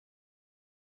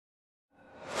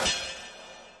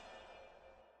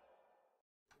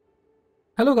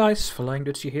Hello guys, Flying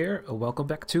Dutchie here. Welcome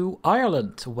back to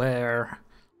Ireland, where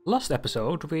last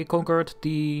episode we conquered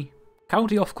the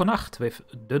county of Connacht with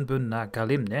Dunbun na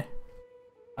Galimne.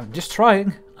 I'm just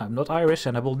trying. I'm not Irish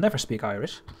and I will never speak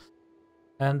Irish.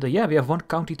 And yeah, we have one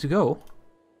county to go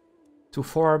to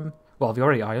form. Well, we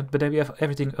already ironed, but then we have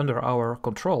everything under our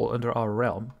control, under our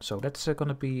realm. So that's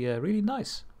gonna be really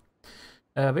nice.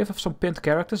 We have some pinned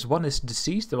characters. One is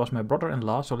deceased. That was my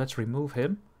brother-in-law, so let's remove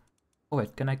him. Oh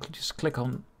wait, can I just click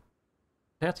on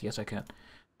that? Yes, I can.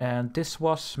 And this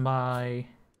was my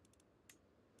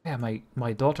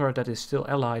daughter that is still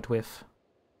allied with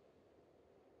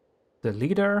the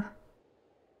leader.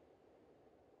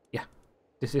 Yeah,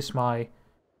 this is my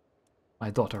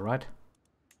daughter, right?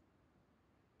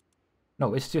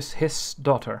 No, it's just his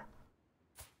daughter.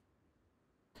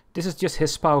 This is just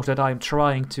his spouse that I'm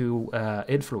trying to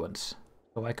influence,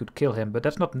 so I could kill him, but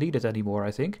that's not needed anymore,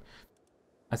 I think.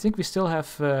 I think we still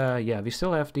have, yeah, we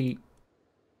still have the...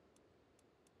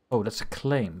 Oh, that's a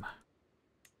claim.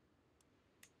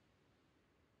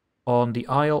 On the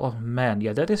Isle of Man.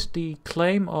 Yeah, that is the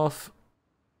claim of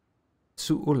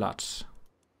Su'ulats.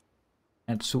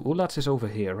 And Su'ulats is over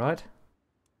here, right?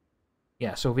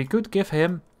 Yeah, so we could give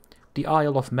him the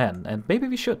Isle of Man, and maybe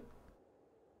we should.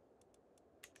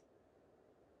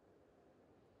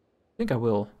 I think I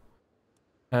will.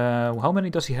 How many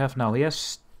does he have now? He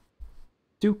has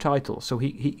 2 titles, so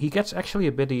he gets actually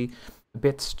a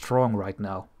bit strong right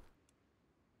now.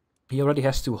 He already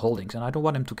has 2 holdings, and I don't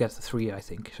want him to get 3, I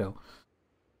think. So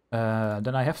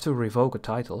then I have to revoke a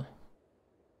title,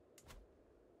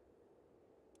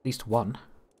 at least one.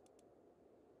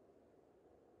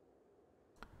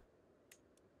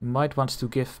 He might want to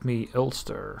give me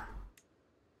Ulster.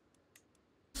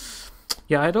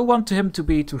 Yeah, I don't want him to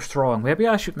be too strong. Maybe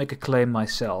I should make a claim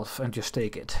myself and just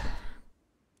take it.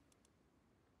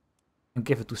 And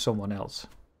give it to someone else.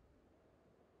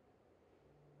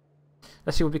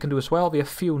 Let's see what we can do as well. We have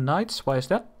few knights. Why is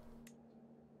that?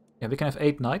 Yeah, we can have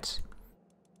 8 knights.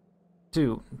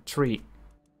 2, 3,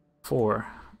 4.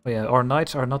 Oh yeah, our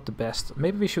knights are not the best.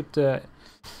 Maybe we should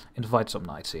invite some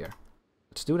knights here.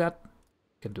 Let's do that.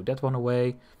 We can do that one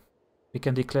away. We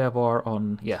can declare war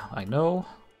on... Yeah, I know.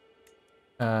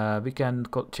 We can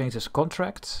change his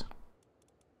contract.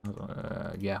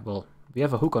 Yeah, well... We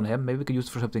have a hook on him. Maybe we can use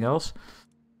it for something else.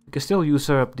 We can still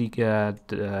usurp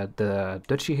the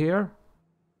duchy here.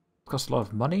 It costs a lot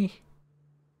of money.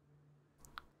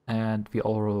 And we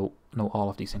all know all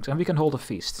of these things. And we can hold a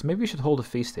feast. Maybe we should hold a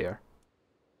feast here.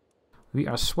 We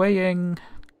are swaying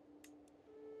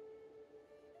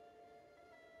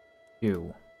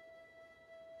you.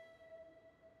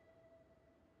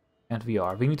 And we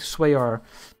are. We need to sway our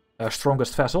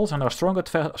strongest vassals. And our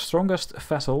strongest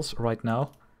vassals right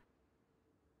now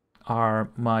are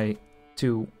my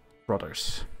 2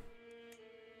 brothers.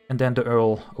 And then the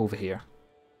Earl over here.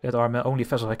 That are my only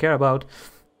vassals I care about.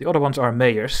 The other ones are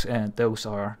mayors, and those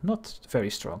are not very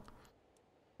strong.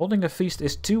 Holding a feast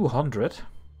is 200.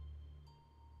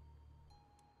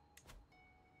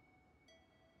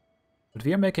 But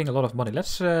we are making a lot of money.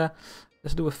 Let's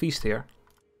do a feast here.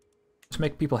 Let's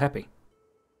make people happy.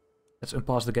 Let's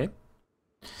unpause the game.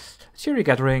 Cheery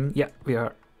gathering. Yeah, we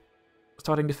are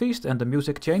starting the feast, and the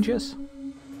music changes.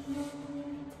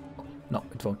 No,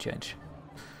 it won't change.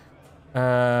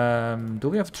 Do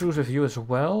we have truce review as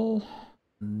well?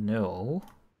 No.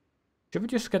 Should we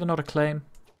just get another claim?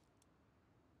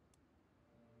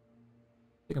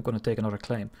 I think I'm going to take another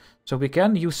claim. So we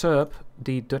can usurp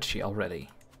the duchy already.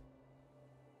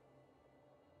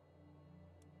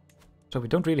 So we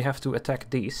don't really have to attack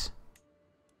these.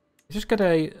 Just get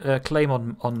a claim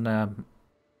on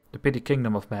the petty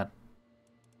kingdom of man.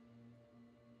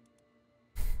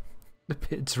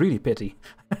 It's really pity.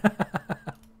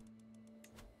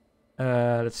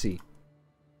 Let's see.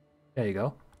 There you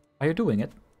go. Are you doing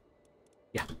it?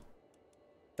 Yeah.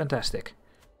 Fantastic.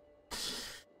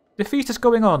 The feast is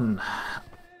going on.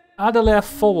 Adelaide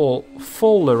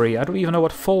Follery. I don't even know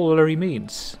what Follery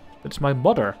means. It's my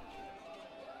mother.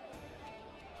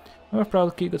 More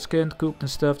proud, good skinned, cooked and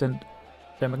stuffed, and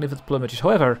their magnificent plumages.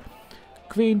 However,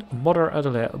 Queen Mother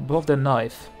Adelaide above the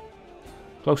knife.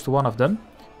 Close to one of them.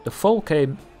 The foal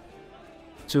came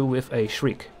to with a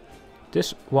shriek.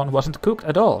 This one wasn't cooked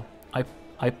at all.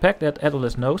 I pecked at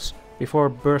Adelaide's nose before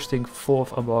bursting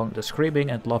forth among the screaming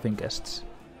and laughing guests.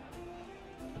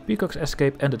 The peacock's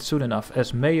escape ended soon enough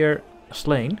as Mayor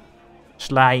Slain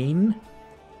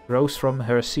rose from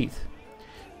her seat,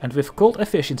 and with cold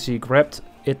efficiency grabbed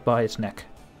it by its neck.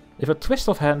 With a twist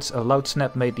of hands, a loud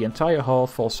snap made the entire hall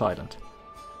fall silent.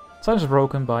 Silence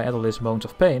broken by Adelaide's moans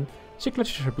of pain. She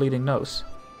clutches her bleeding nose.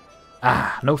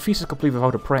 Ah, no feast is complete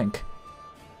without a prank.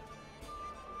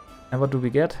 And what do we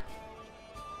get?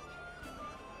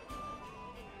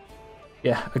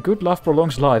 Yeah, a good love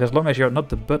prolongs life as long as you're not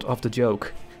the butt of the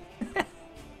joke.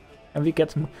 And we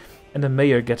get, and the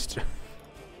mayor gets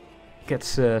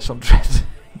some dread.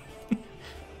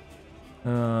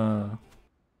 And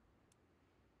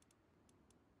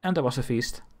there was a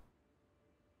feast.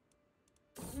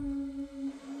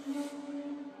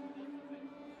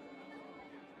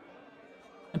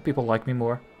 And people like me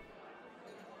more.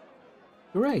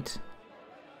 Great.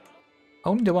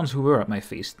 Only the ones who were at my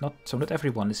feast, so not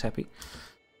everyone is happy.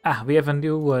 Ah, we have a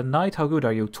new knight. How good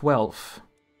are you? 12.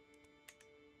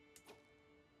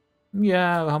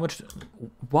 Yeah, how much...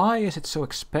 Why is it so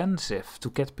expensive to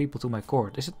get people to my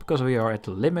court? Is it because we are at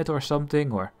the limit or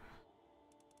something, or...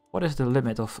 What is the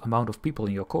limit of amount of people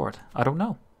in your court? I don't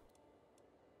know.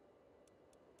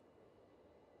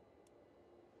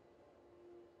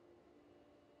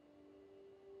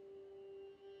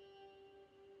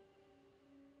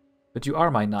 But you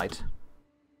are my knight.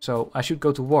 So I should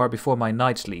go to war before my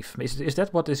knights leave. Is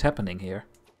that what is happening here?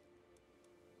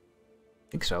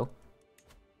 I think so.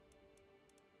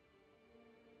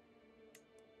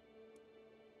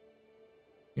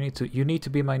 You need to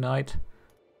be my knight.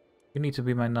 You need to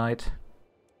be my knight.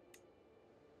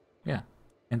 Yeah.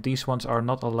 And these ones are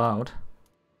not allowed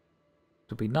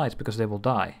to be knights because they will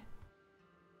die.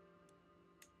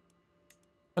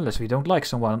 Unless we don't like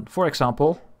someone. For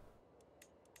example,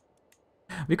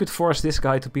 we could force this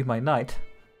guy to be my knight.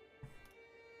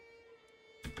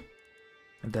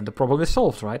 And then the problem is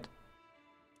solved, right?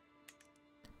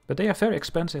 But they are very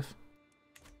expensive.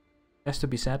 Has to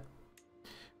be said.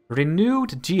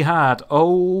 Renewed jihad.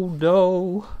 Oh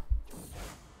no.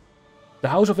 The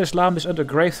House of Islam is under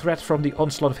grave threat from the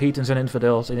onslaught of heathens and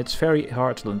infidels in its very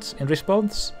heartland. In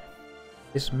response,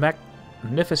 His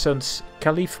Magnificence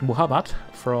Caliph Muhammad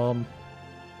from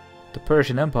the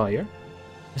Persian Empire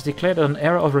has declared that an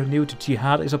era of renewed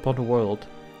jihad is upon the world.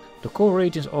 The core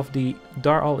regions of the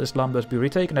Dar al-Islam must be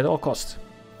retaken at all costs.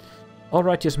 All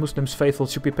righteous Muslims faithful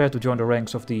should prepare to join the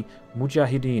ranks of the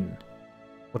Mujahideen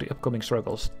for the upcoming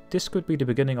struggles. This could be the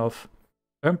beginning of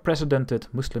unprecedented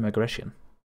Muslim aggression.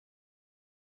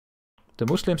 The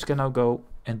Muslims can now go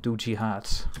and do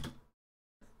jihads.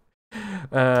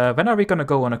 When are we gonna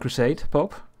go on a crusade,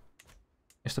 Pope?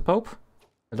 Mr. Pope?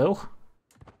 Hello?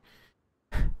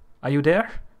 Are you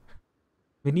there?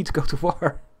 We need to go to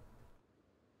war.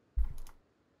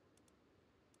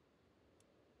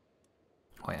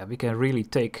 Oh yeah, we can really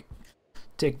take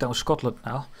down Scotland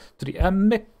now. To the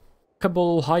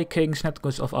amicable High Kings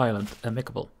Netherlands of Ireland.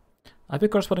 Amicable. I've been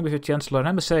corresponding with your Chancellor, and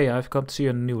I must say I've come to see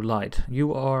a new light.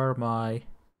 You are my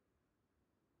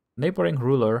neighboring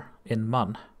ruler in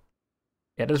Man.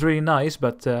 Yeah, that's really nice,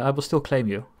 but I will still claim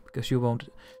you because you won't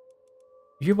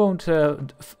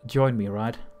join me,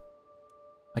 right?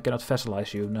 I cannot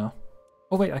vassalize you, no.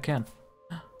 Oh wait, I can.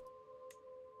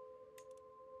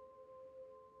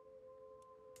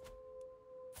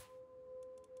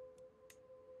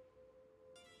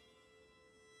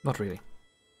 Not really.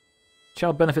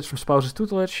 Child benefits from spouse's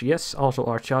tutelage. Yes, also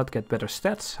our child get better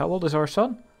stats. How old is our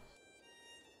son?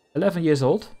 11 years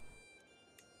old.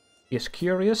 He is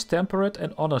curious, temperate,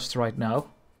 and honest right now.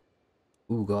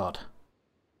 Ooh, God.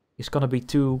 He's gonna be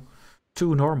too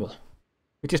normal.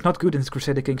 Which is not good in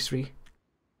Crusader Kings 3.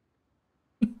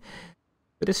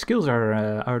 But his skills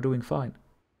are doing fine.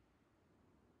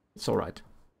 It's alright.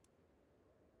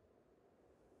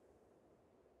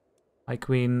 High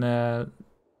Queen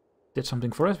did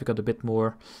something for us. We got a bit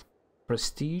more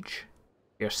prestige.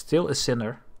 We are still a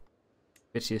sinner,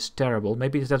 which is terrible.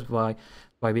 Maybe that's why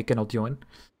we cannot join.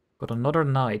 Got another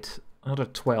knight, another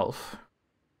 12.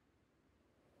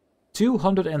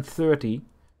 230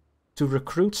 to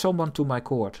recruit someone to my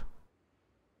court.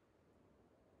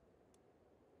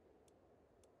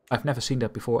 I've never seen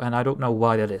that before, and I don't know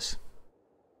why that is.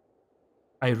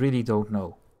 I really don't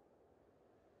know.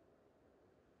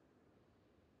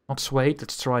 Not swayed,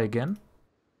 let's try again.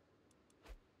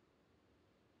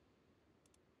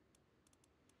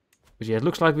 But yeah, it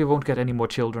looks like we won't get any more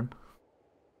children.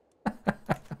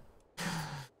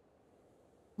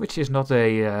 Which is not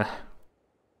a...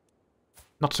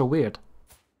 not so weird.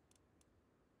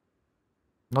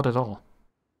 Not at all.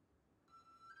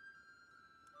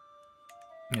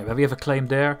 Yeah, but we have a claim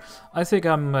there. I think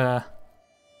I'm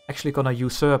actually gonna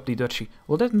usurp the duchy.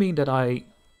 Will that mean that I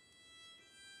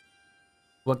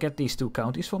will get these 2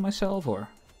 counties for myself, or?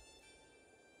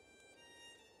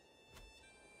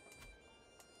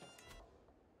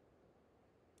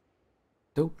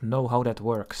 Don't know how that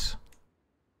works.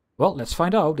 Well, let's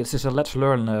find out. This is a let's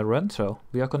learn run, so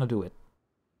we are gonna do it.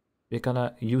 We're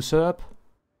gonna usurp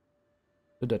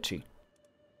the duchy.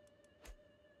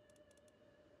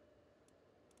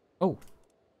 Oh.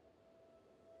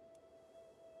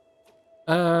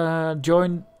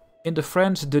 Join in the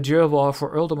French de Dieu War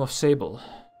for Earldom of Sable.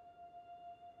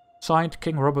 Signed,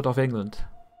 King Robert of England.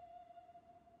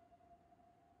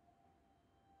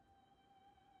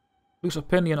 Lose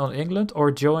opinion on England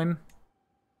or join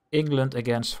England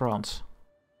against France.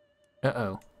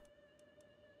 Uh-oh.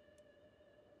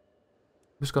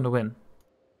 Who's gonna win?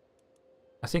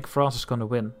 I think France is gonna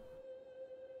win.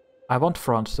 I want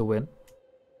France to win.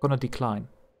 Gonna decline.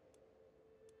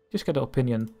 Just get an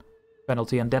opinion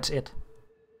penalty and that's it.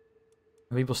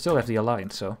 And we will still have the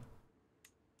alliance, so...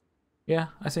 Yeah,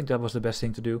 I think that was the best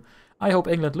thing to do. I hope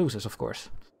England loses, of course.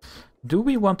 Do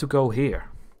we want to go here?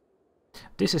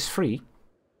 This is free.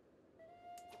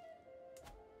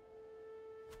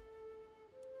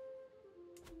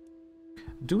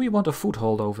 Do we want a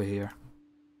foothold over here?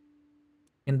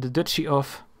 In the Duchy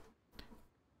of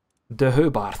de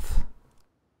Heubarth.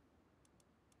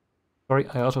 Sorry,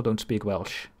 I also don't speak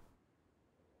Welsh.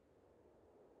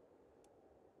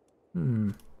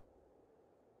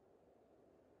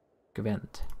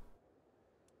 Gwent.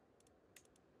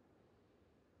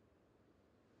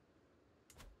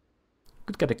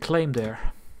 Could get a claim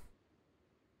there.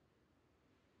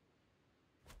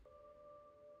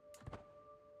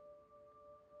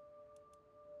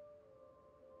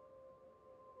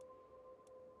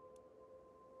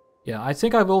 Yeah, I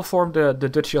think I will form the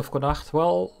Duchy of Connacht.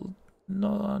 Well,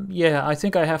 no, yeah, I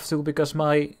think I have to because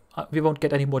we won't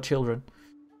get any more children.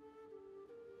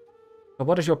 So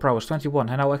what is your prowess? 21.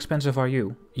 And how expensive are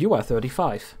you? You are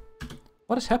 35.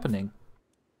 What is happening?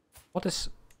 What is...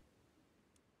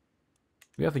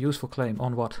 We have a useful claim.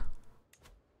 On what?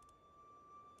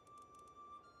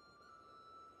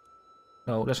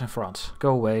 No, that's in France. Go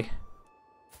away.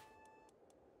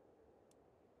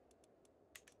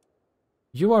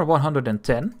 You are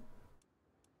 110.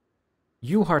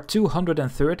 You are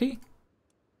 230.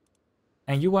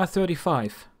 And you are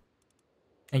 35.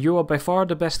 And you are by far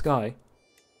the best guy.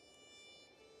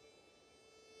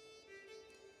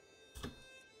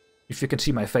 If you can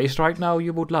see my face right now,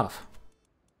 you would laugh.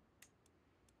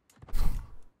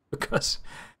 Because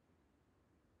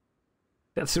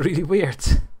that's really weird.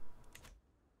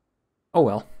 Oh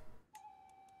well.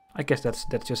 I guess that's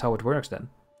just how it works then.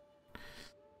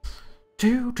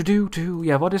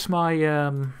 Yeah, what is my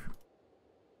yeah,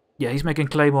 he's making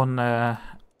claim on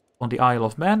the Isle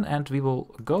of Man, and we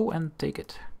will go and take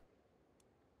it.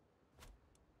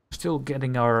 Still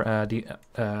getting our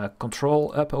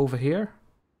control up over here.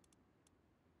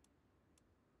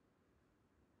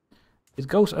 It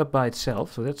goes up by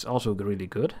itself, so that's also really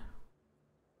good.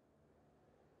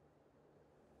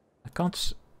 I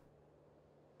can't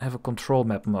have a control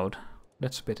map mode.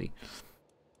 That's a pity.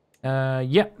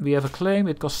 Yeah, we have a claim.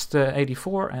 It costs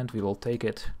 84 and we will take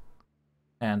it.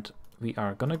 And we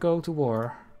are gonna go to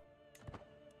war.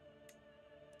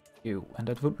 And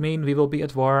that would mean we will be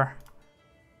at war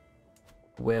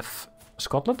with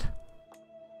Scotland?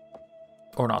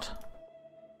 Or not?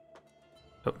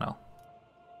 Don't know.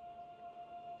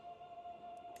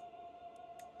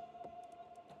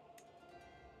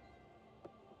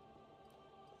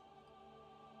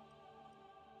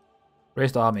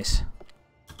 Raise the armies.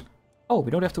 Oh, we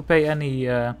don't have to pay any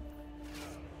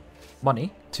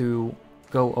money to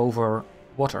go over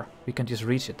water. We can just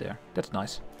reach it there. That's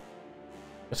nice.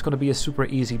 That's gonna be a super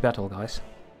easy battle, guys.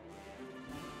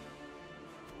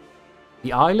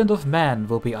 The Island of Man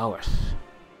will be ours.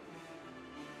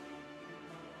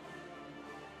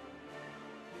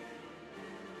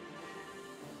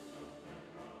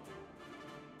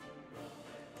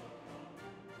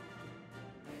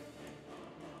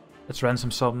 Let's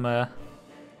ransom some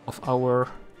of our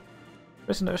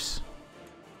prisoners.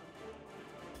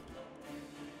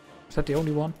 Is that the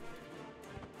only one?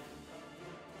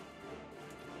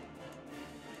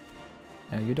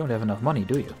 You don't have enough money,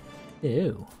 do you?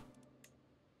 Ew.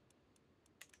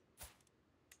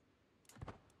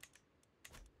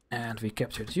 And we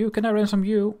captured you. Can I ransom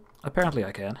you? Apparently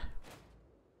I can.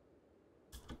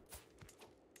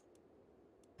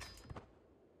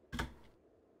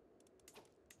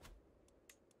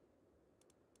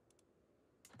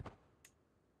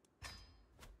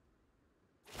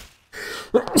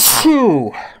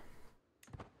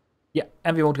 Yeah,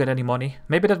 and we won't get any money.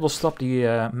 Maybe that will stop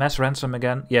the mass ransom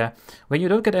again. Yeah, when you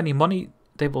don't get any money,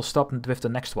 they will stop with the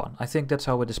next one. I think that's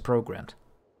how it is programmed.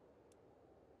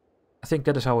 I think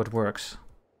that is how it works.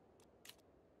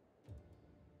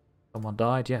 Someone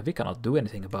died. Yeah, we cannot do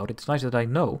anything about it. It's nice that I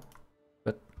know,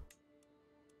 but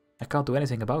I can't do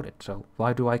anything about it, so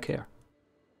why do I care?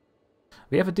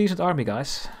 We have a decent army,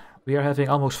 guys. We are having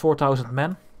almost 4,000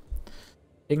 men.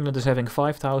 England is having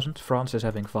 5,000. France is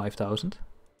having 5,000.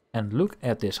 And look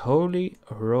at this Holy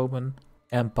Roman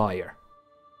Empire.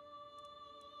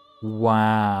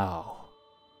 Wow.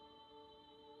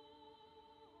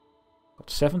 Got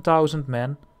 7,000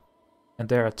 men. And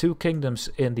there are 2 kingdoms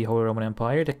in the Holy Roman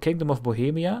Empire. The Kingdom of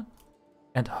Bohemia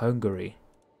and Hungary.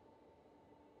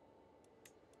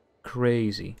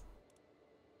 Crazy.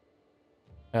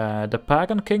 The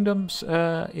Pagan Kingdoms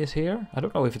is here. I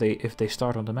don't know if they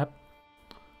start on the map.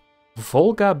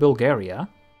 Volga, Bulgaria.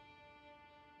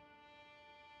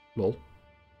 Lol.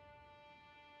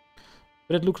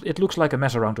 But it looks like a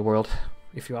mess around the world,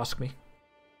 if you ask me.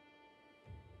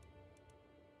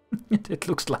 It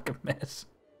looks like a mess.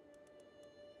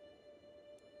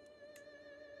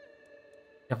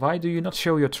 Yeah, why do you not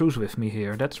show your truce with me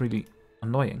here? That's really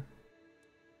annoying.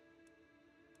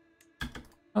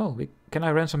 Oh, can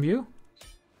I ransom you?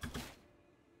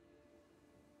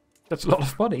 That's a lot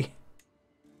of money.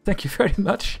 Thank you very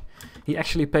much. He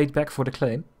actually paid back for the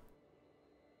claim.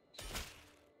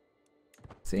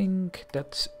 Think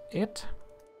that's it.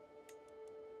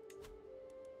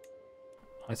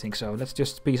 I think so. Let's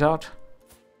just peace out.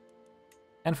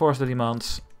 Enforce the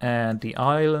demands. And the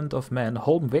island of Man,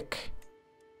 Holmwick,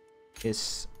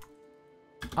 is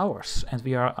ours. And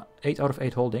we are 8 out of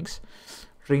 8 holdings.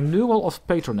 Renewal of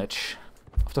patronage.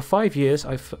 After 5 years,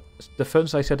 the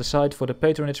funds I set aside for the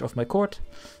patronage of my court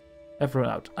have run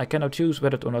out. I cannot choose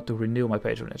whether or not to renew my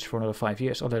patronage for another 5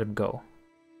 years. I'll let him go.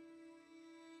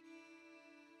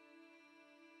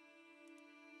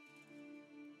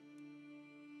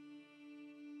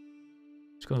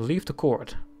 He's gonna leave the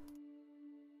court.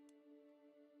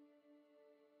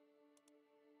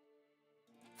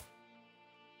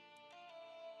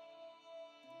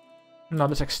 No,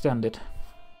 let's extend it.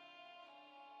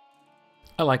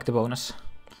 I like the bonus.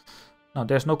 Now,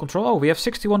 there's no control. Oh, we have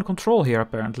 61 control here,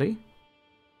 apparently.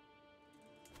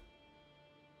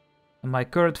 And my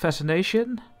current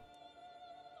fascination?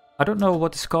 I don't know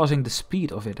what is causing the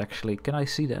speed of it, actually. Can I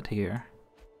see that here?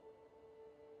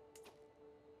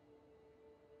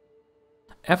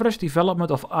 Average development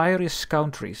of Irish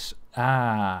countries.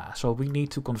 Ah, so we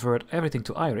need to convert everything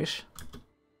to Irish.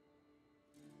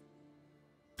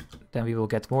 Then we will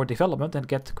get more development and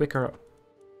get quicker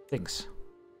things.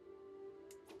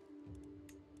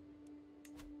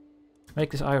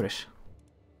 Make this Irish.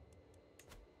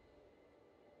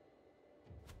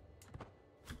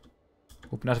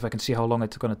 Would be nice if I can see how long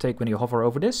it's gonna take when you hover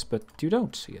over this, but you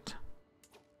don't see it.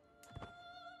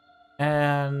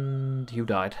 And you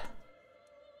died.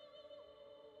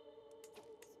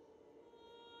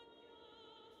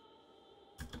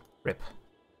 Rip.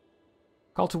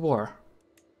 Call to war.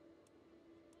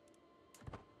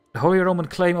 The Holy Roman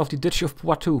claim of the Duchy of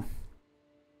Poitou.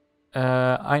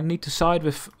 I need to side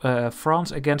with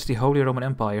France against the Holy Roman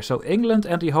Empire. So England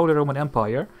and the Holy Roman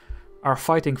Empire are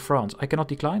fighting France. I cannot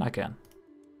decline? I can.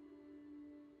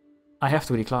 I have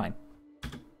to decline.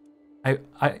 I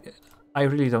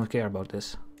really don't care about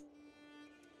this.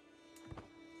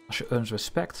 She earns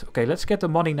respect. Okay, let's get the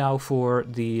money now for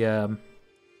the...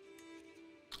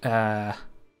 to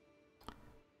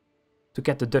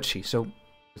get the duchy. So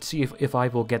let's see if I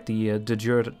will get the de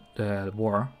jure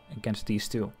war against these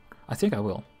two. I think I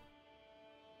will.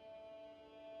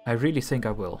 I really think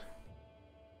I will.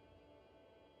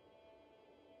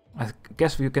 I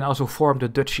guess we can also form the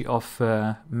Duchy of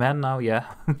Man now,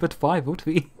 yeah. But why would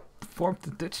we form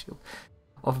the Duchy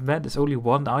of Man? There's only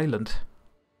one island.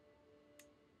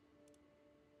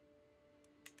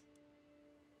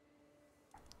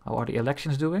 How are the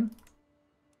elections doing?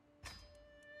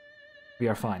 We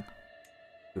are fine.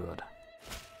 Good.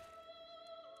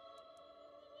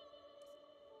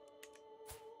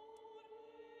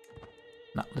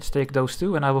 Now, let's take those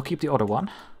two and I will keep the other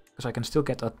one. Because I can still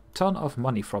get a ton of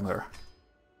money from her.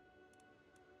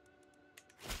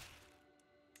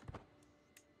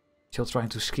 Still trying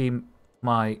to scheme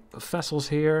my vassals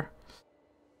here.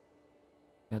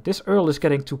 Yeah, this Earl is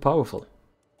getting too powerful.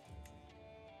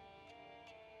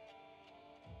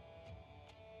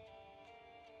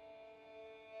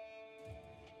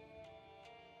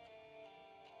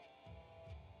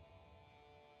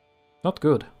 Not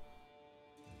good.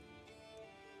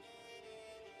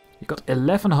 You got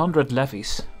 1100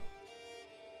 levies.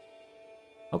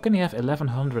 How can he have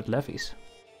 1100 levies?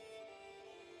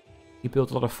 He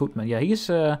built a lot of footmen. Yeah, he's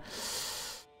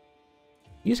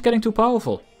getting too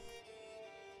powerful.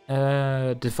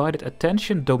 Divided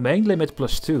attention, domain limit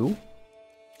 +2.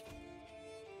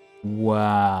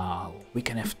 Wow, we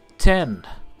can have 10.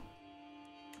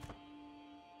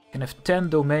 We can have 10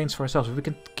 domains for ourselves. We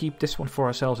can keep this one for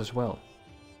ourselves as well.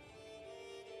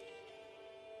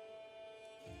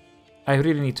 I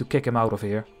really need to kick him out of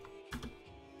here.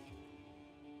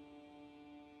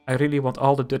 I really want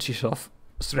all the duchies of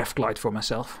Strathclyde for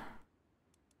myself.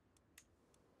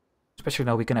 Especially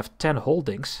now we can have 10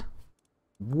 holdings.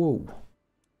 Whoa.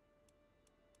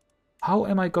 How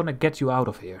am I gonna get you out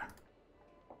of here?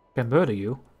 Can murder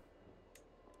you.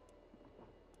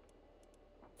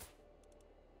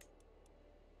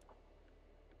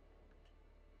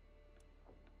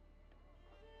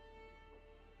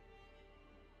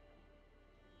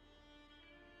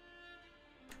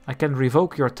 I can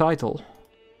revoke your title.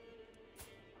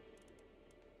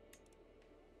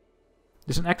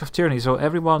 It's an act of tyranny, so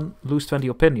everyone lose 20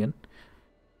 opinion.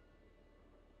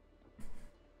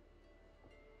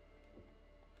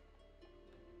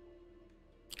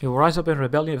 He will rise up in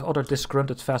rebellion with other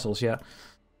disgruntled vassals, yeah.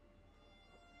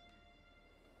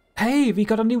 Hey, we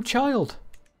got a new child!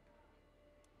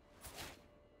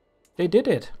 They did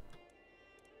it.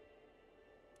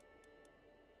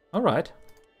 Alright.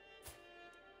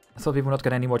 I thought we would not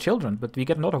get any more children, but we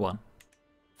get another one.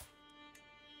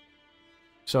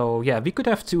 So yeah, we could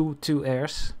have two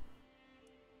heirs.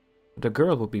 The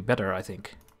girl would be better, I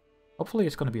think. Hopefully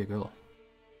it's gonna be a girl.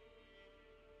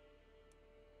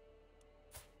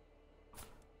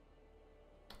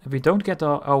 If we don't get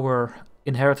our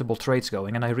inheritable traits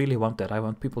going, and I really want that. I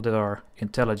want people that are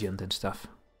intelligent and stuff.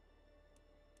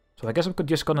 So I guess I'm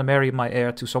just gonna marry my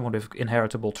heir to someone with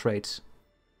inheritable traits.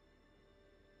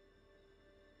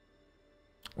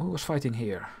 Who was fighting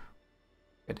here?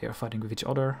 Okay, they are fighting with each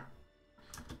other.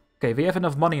 Okay, we have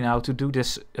enough money now to do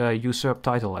this usurp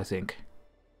title, I think.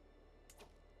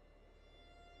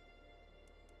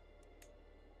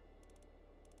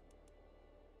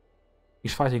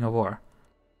 He's fighting a war.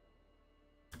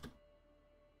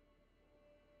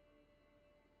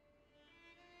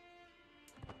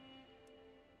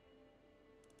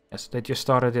 Yes, they just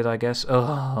started it, I guess.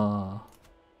 Ugh.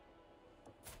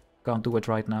 Can't do it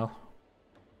right now.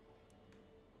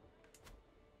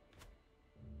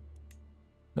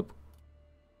 Nope.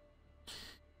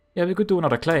 Yeah, we could do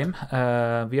another claim.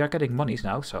 We are getting monies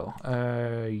now, so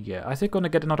yeah, I think I'm gonna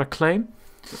get another claim.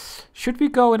 Should we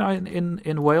go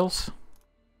in Wales?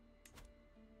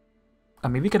 I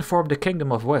mean, we can form the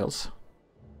Kingdom of Wales.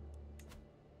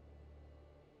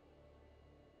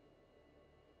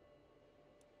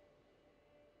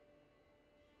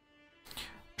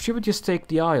 Should we just take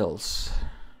the Isles?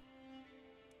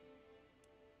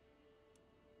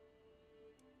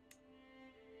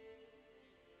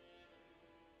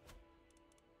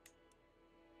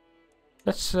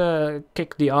 Let's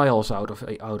kick the Isles out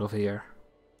of here.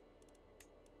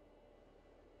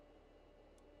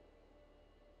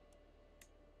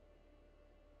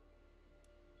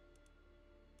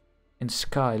 In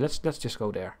Skye, let's just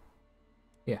go there.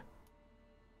 Yeah,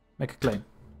 make a claim.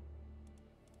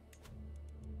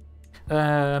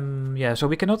 Yeah, so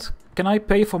we cannot. Can I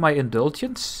pay for my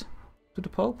indulgence to the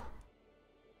Pope?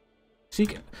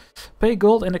 Pay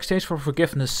gold in exchange for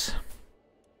forgiveness.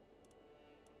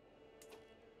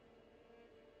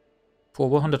 For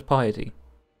 100 piety.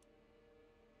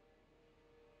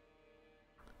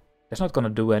 That's not gonna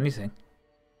do anything.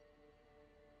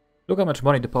 Look how much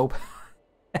money the Pope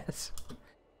has.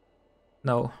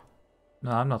 No.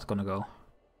 No, I'm not gonna go.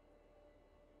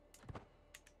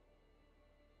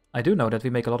 I do know that we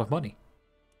make a lot of money.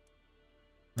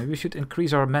 Maybe we should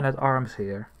increase our men-at-arms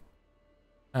here.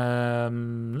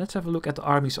 Let's have a look at the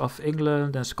armies of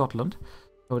England and Scotland.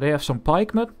 So they have some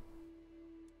pikemen.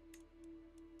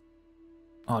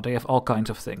 Oh, they have all kinds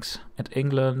of things. And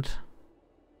England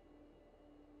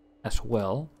as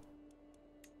well.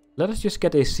 Let us just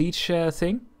get a siege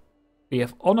thing. We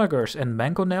have onagers and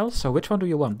mangonels. So which one do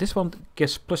you want? This one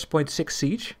gives plus 0.6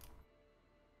 siege.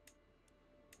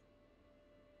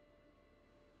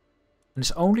 And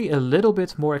it's only a little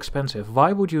bit more expensive.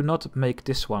 Why would you not make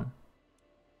this one?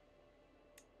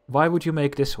 Why would you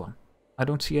make this one? I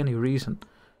don't see any reason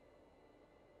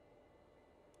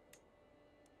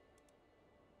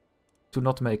to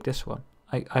not make this one.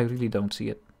 I really don't see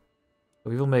it. So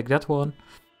we will make that one.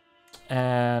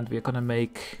 And we're gonna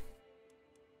make...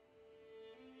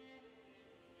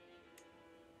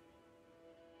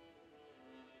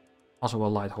 also a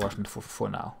light horseman for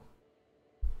now.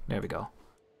 There we go.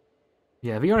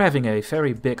 Yeah, we are having a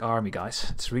very big army, guys.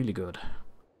 It's really good.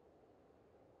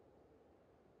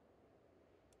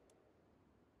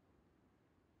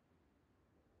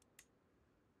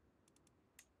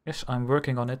 Yes, I'm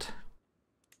working on it.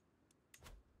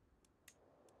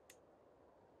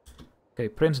 Okay,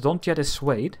 Prince Dontjet is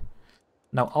swayed.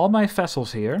 Now all my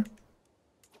vassals here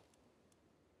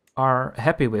are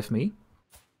happy with me,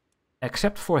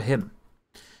 except for him.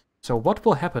 So what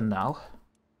will happen now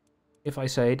if I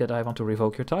say that I want to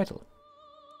revoke your title?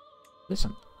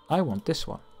 Listen, I want this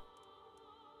one.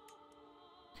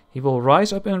 He will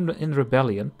rise up in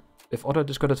rebellion with other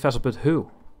discarded vassals, but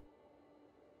who?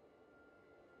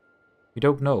 You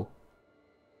don't know.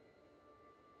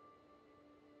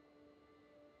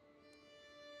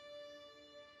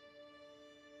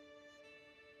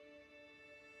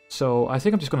 So I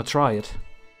think I'm just gonna try it.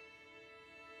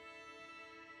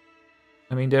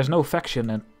 I mean, there's no faction,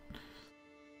 and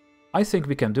I think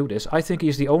we can do this. I think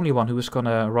he's the only one who is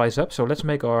gonna rise up, so let's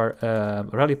make our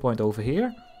rally point over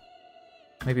here.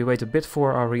 Maybe wait a bit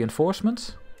for our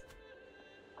reinforcements.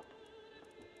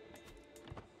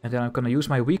 And then I'm gonna use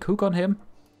my weak hook on him.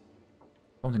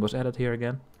 Something was added here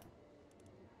again.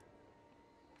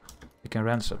 We can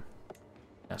ransom.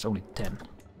 That's only 10.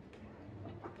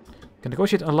 Can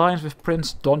negotiate alliance with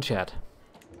Prince Dontjet.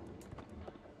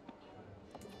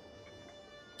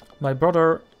 My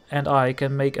brother and I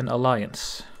can make an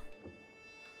alliance.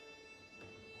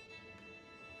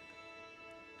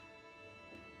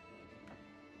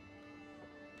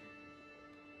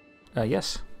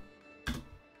 Yes.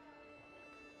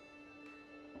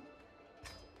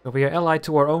 So we are allied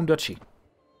to our own duchy.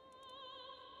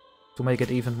 To make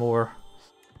it even more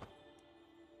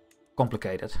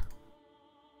complicated.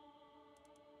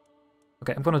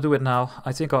 Okay, I'm gonna do it now.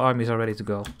 I think our armies are ready to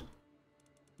go.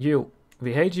 You,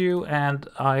 we hate you, and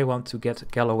I want to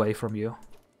get Galloway from you.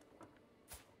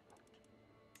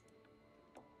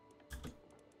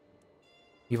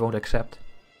 He won't accept.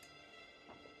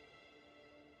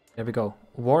 There we go.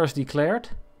 War is declared.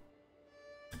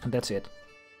 And that's it.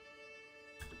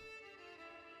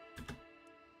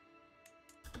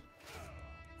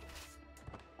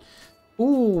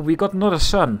 Ooh, we got another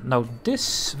son. Now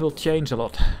this will change a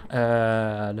lot. What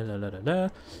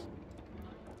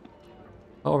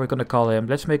are we gonna call him?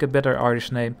 Let's make a better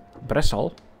Irish name.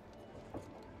 Bressal.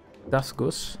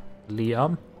 Dasgus.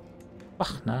 Liam.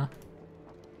 Wachna.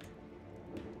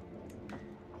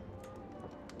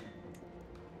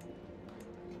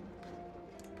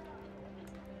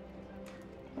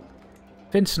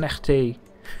 Vinsnechte.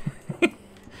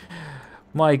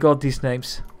 My god, these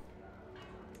names.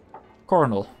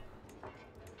 Cornel.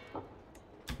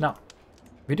 Now,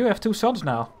 we do have 2 sons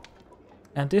now.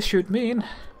 And this should mean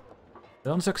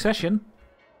on succession.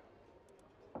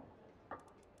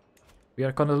 We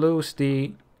are gonna lose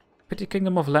the Petty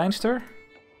Kingdom of Leinster.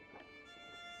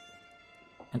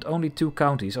 And only 2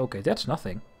 counties. Okay, that's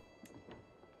nothing.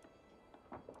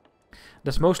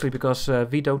 That's mostly because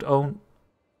we don't own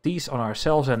these on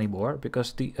ourselves anymore.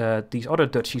 Because these other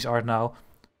duchies are now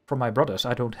from my brothers.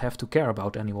 I don't have to care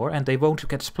about anymore. And they won't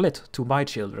get split to my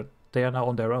children. They are now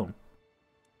on their own.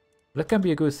 That can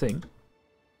be a good thing.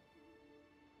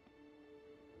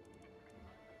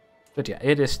 But yeah,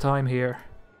 it is time here.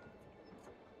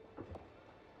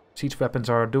 Siege weapons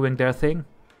are doing their thing.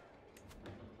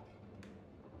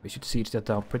 We should siege that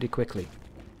down pretty quickly.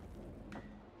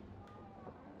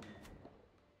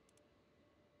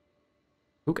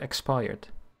 Hook expired.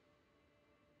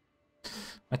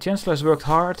 My Chancellor has worked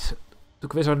hard to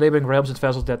convince our neighboring realms and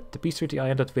vassals that the peace treaty I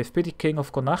entered with Petty King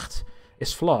of Connacht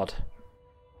is flawed.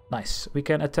 Nice. We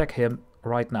can attack him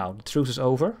right now. The truce is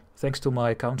over, thanks to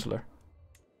my counselor.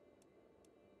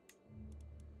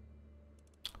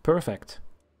 Perfect.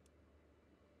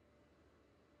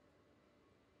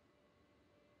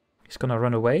 He's gonna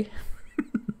run away.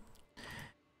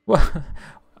 Well,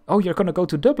 oh, you're gonna go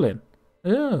to Dublin.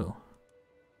 Oh,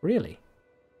 really?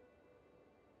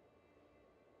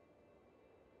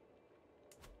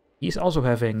 He's also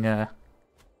having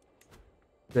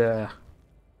the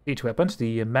siege weapons,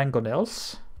 the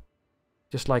mangonels,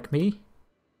 just like me.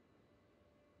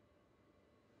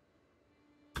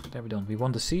 There we go. We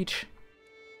won the siege.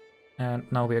 And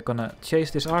now we are gonna chase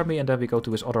this army and then we go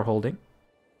to his other holding.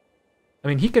 I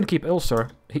mean, he can keep Ulster.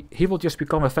 He will just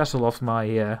become a vassal of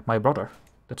my my brother.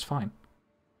 That's fine.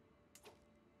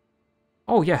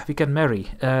 Oh yeah, we can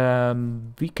marry.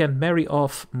 We can marry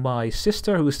off my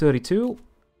sister, who is 32,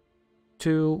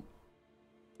 to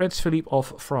Prince Philippe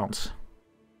of France.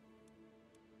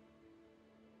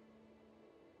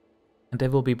 And they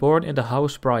will be born in the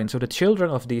house Brian. So the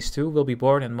children of these 2 will be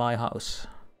born in my house.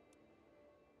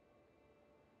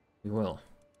 We will.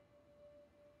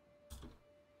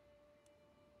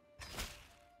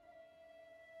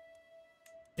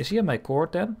 Is he in my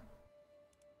court then?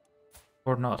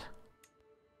 Or not?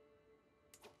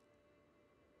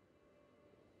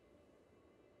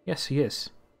 Yes, he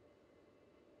is.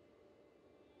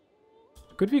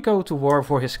 Could we go to war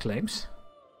for his claims?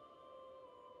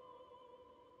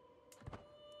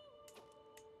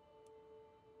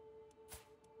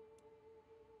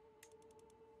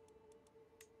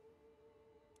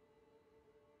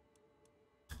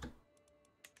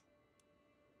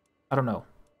 I don't know.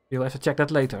 We'll have to check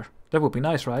that later. That would be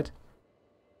nice, right?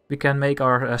 We can make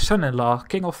our son-in-law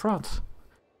King of France.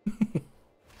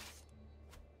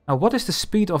 Now, what is the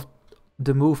speed of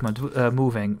the movement,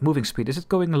 moving speed? Is it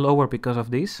going lower because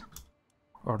of these?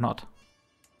 Or not?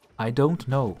 I don't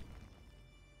know.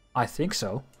 I think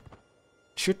so.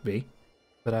 Should be,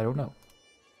 but I don't know.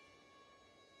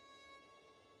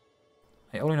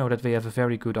 I only know that we have a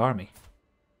very good army.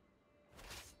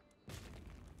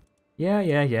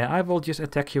 Yeah, I will just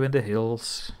attack you in the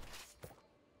hills.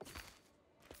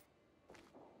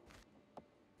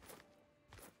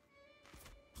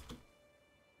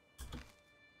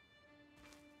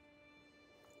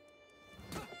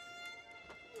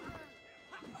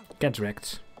 Get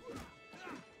wrecked.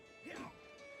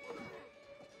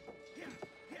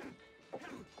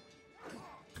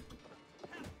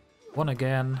 One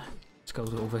again. Let's go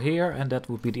over here, and that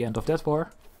would be the end of that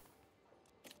war.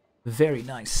 Very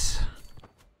nice.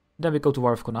 Then we go to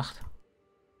War of Connacht.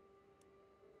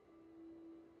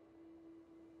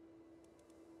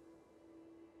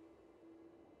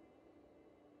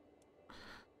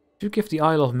 Should give the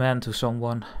Isle of Man to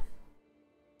someone.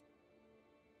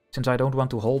 Since I don't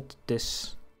want to hold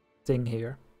this thing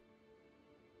here.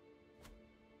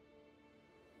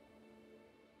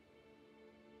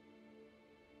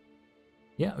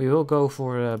 Yeah, we will go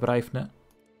for Breifne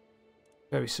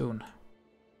very soon.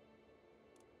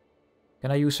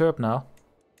 Can I usurp now?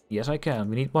 Yes, I can.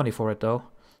 We need money for it, though.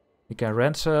 We can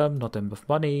ransom, not enough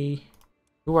money.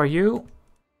 Who are you?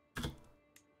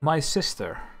 My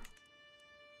sister.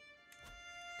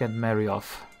 Can marry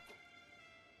off.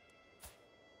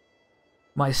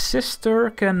 My sister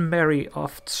can marry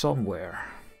off somewhere.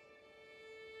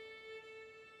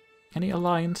 Any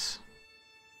alliance?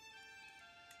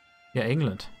 Yeah,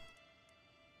 England.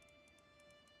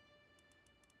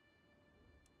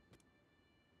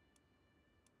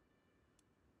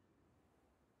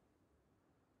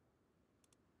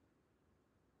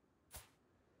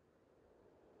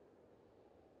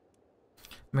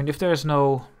 I mean, if there's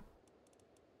no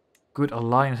good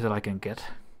alliance that I can get.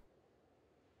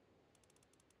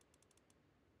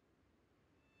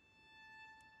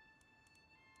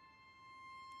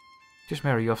 Just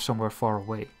marry off somewhere far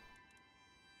away.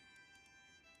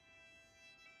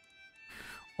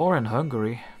 Or in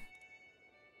Hungary.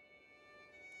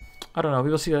 I don't know, we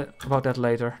will see about that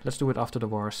later. Let's do it after the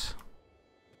wars.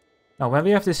 Now, when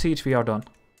we have this siege, we are done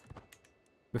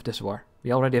with this war.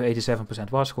 We already have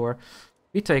 87% war score.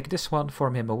 We take this one,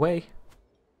 form him away.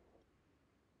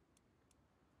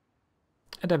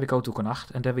 And then we go to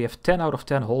Connacht. And then we have 10 out of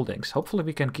 10 holdings. Hopefully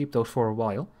we can keep those for a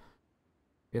while.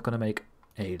 We're gonna make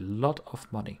a lot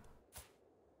of money.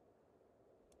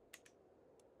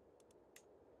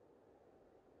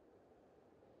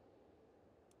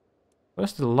 What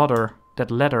does the ladder,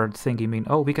 that ladder thingy mean?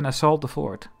 Oh, we can assault the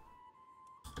fort.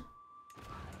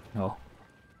 No.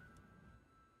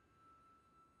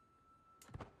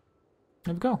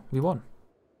 There we go, we won.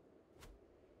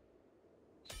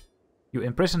 You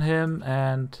imprison him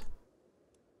and...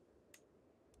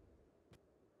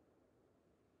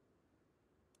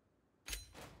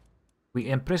 We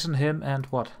imprison him and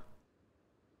what?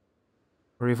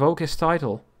 Revoke his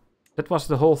title. That was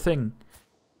the whole thing.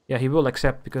 Yeah, he will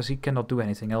accept because he cannot do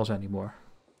anything else anymore.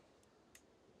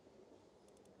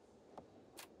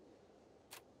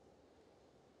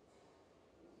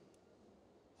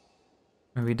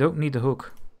 And we don't need the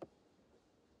hook.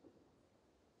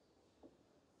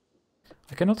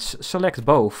 I cannot select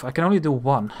both. I can only do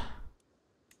one.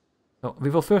 So we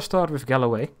will first start with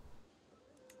Galloway.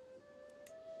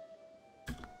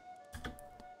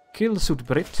 Kill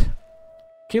Soetbrit.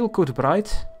 Kill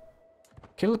Coetbride.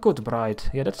 Kill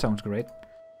Coetbride. Yeah, that sounds great.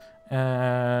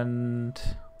 And...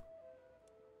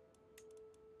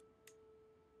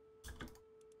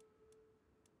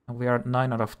 we are at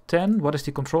 9 out of 10. What is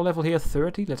the control level here?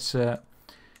 30. Let's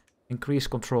increase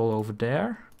control over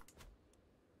there.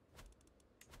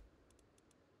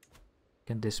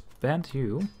 Can disband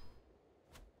you.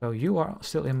 So you are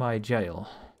still in my jail.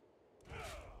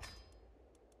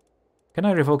 Can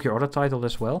I revoke your other title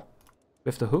as well?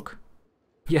 With the hook?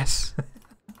 Yes.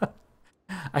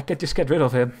 I can just get rid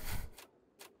of him.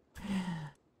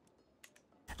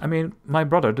 I mean, my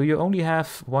brother, do you only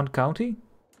have one county?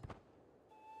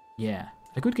 Yeah,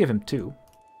 I could give him 2.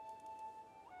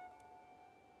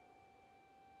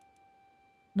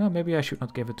 No, maybe I should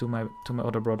not give it to my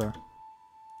other brother.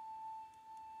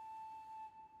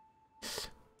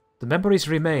 The memories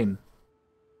remain.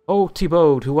 Oh,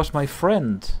 Thibaut, who was my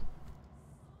friend.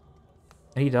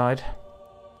 And he died.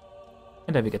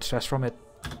 And then we get stress from it.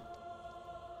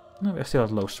 No, we're still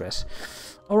at low stress.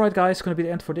 Alright guys, it's going to be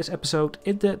the end for this episode.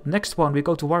 In the next one we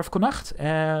go to War of Connacht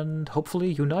and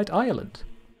hopefully unite Ireland.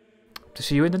 To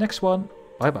see you in the next one.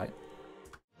 Bye bye.